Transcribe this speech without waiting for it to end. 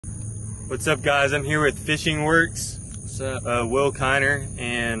What's up, guys? I'm here with Fishing Works. What's up? Will Kiner,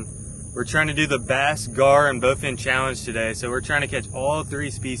 and we're trying to do the bass, gar, and bowfin challenge today. So we're trying to catch all three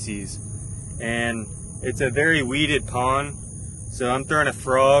species, and it's a very weeded pond. So I'm throwing a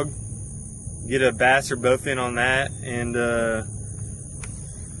frog, get a bass or bowfin on that, and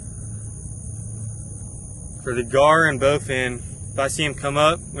for the gar and bowfin, if I see them come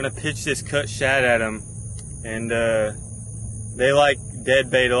up, I'm gonna pitch this cut shad at them, and they like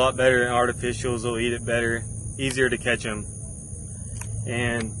dead bait a lot better than artificials. They'll eat it better, easier to catch them.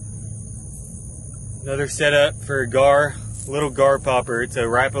 And another setup for gar, little gar popper. It's a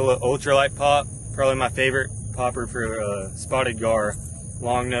Rapala ultralight pop, probably my favorite popper for spotted gar,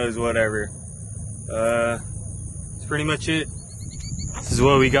 long nose, whatever. That's pretty much it. This is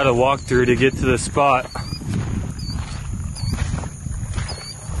what we got to walk through to get to the spot.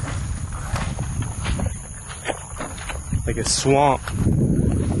 Like a swamp.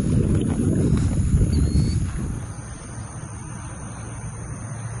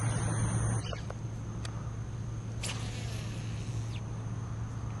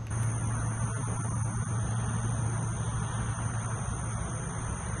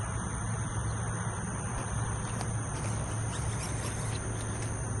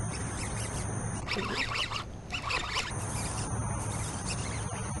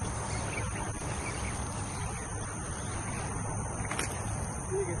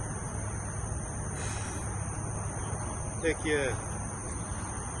 Heck yeah.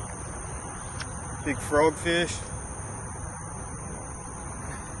 Big frogfish.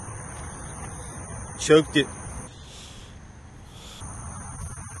 Choked it.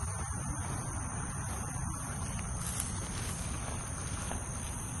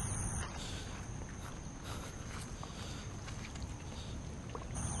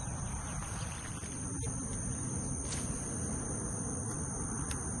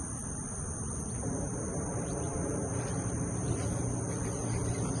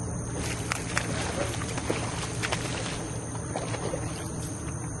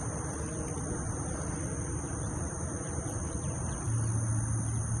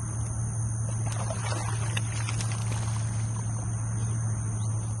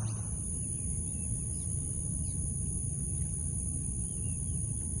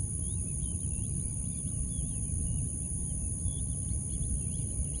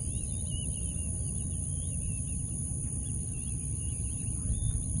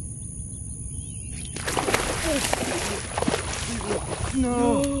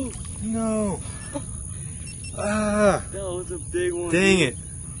 No, no. Ah, that was a big one. Dang it.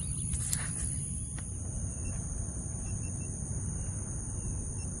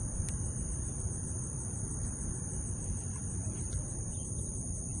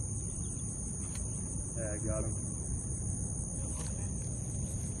 Yeah, I got him.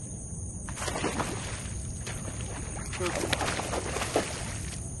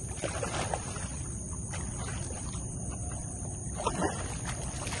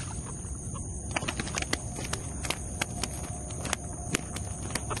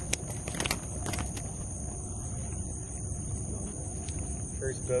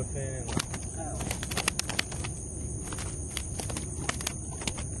 First bowfin.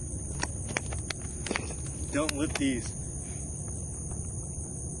 Don't lip these.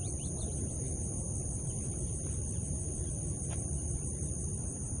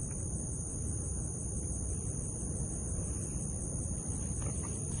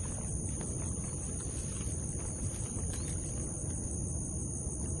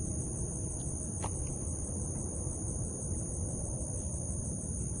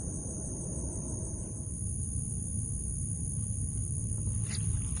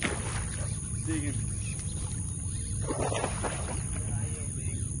 Digging.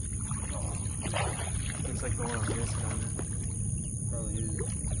 Looks like the one on this corner. Probably is.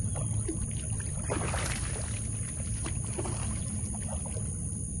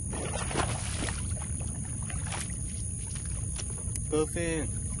 Bowfin.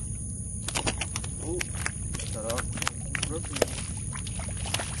 Oh, shut up.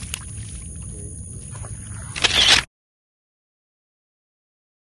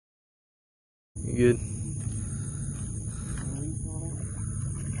 You good?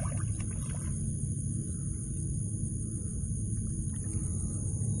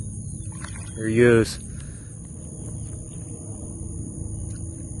 There he goes.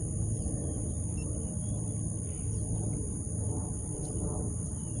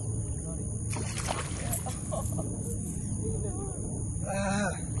 Ah,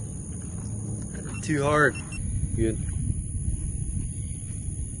 too hard. Good.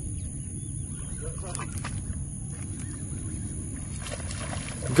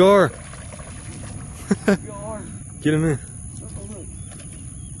 Gar. Get him in.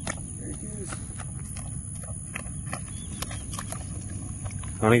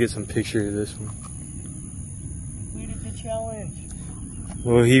 I want to get some picture of this one. Completed the challenge.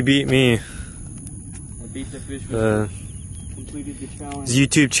 Well, he beat me. I beat the fish. Completed the challenge. His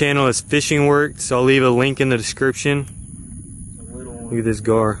YouTube channel is Fishing Works, so I'll leave a link in the description. Look at this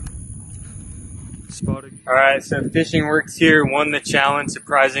gar. Spotted. Alright, so Fishing Works here won the challenge,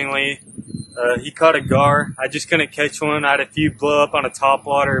 surprisingly. He caught a gar. I just couldn't catch one. I had a few blow up on a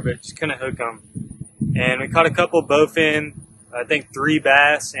topwater, but just couldn't hook them. And we caught a couple bowfin, I think 3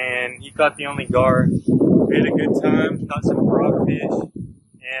 bass, and he caught the only gar. We had a good time, caught some rockfish,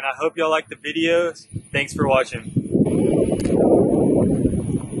 and I hope y'all like the videos. Thanks for watching.